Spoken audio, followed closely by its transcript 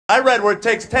I read where it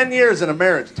takes 10 years in a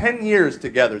marriage, 10 years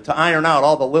together to iron out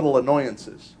all the little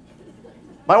annoyances.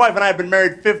 My wife and I have been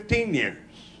married 15 years,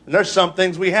 and there's some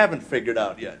things we haven't figured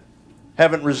out yet,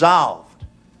 haven't resolved.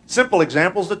 Simple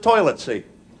examples, the toilet seat.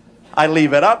 I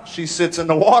leave it up, she sits in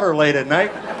the water late at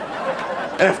night.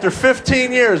 And after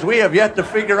 15 years, we have yet to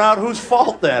figure out whose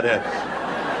fault that is.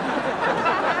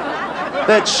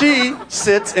 That she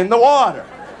sits in the water.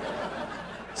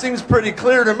 Seems pretty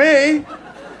clear to me.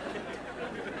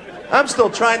 I'm still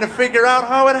trying to figure out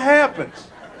how it happens.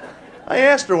 I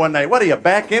asked her one night, what are you,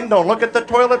 back in? Don't look at the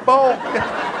toilet bowl?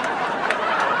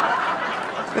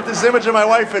 Get this image of my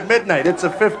wife at midnight. It's a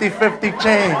 50-50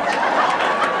 change.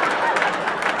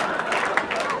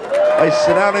 I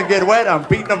sit down and get wet, I'm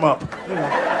beating them up.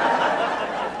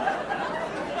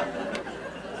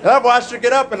 And I've watched her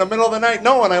get up in the middle of the night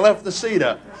knowing I left the seat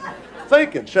up.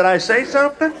 Thinking, should I say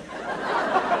something?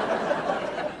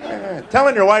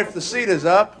 Telling your wife the seat is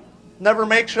up never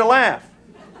makes you laugh.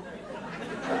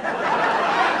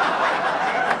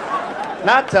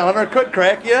 Not telling her could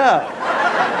crack you up.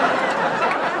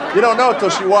 You don't know until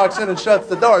she walks in and shuts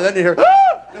the door. Then you hear, ah!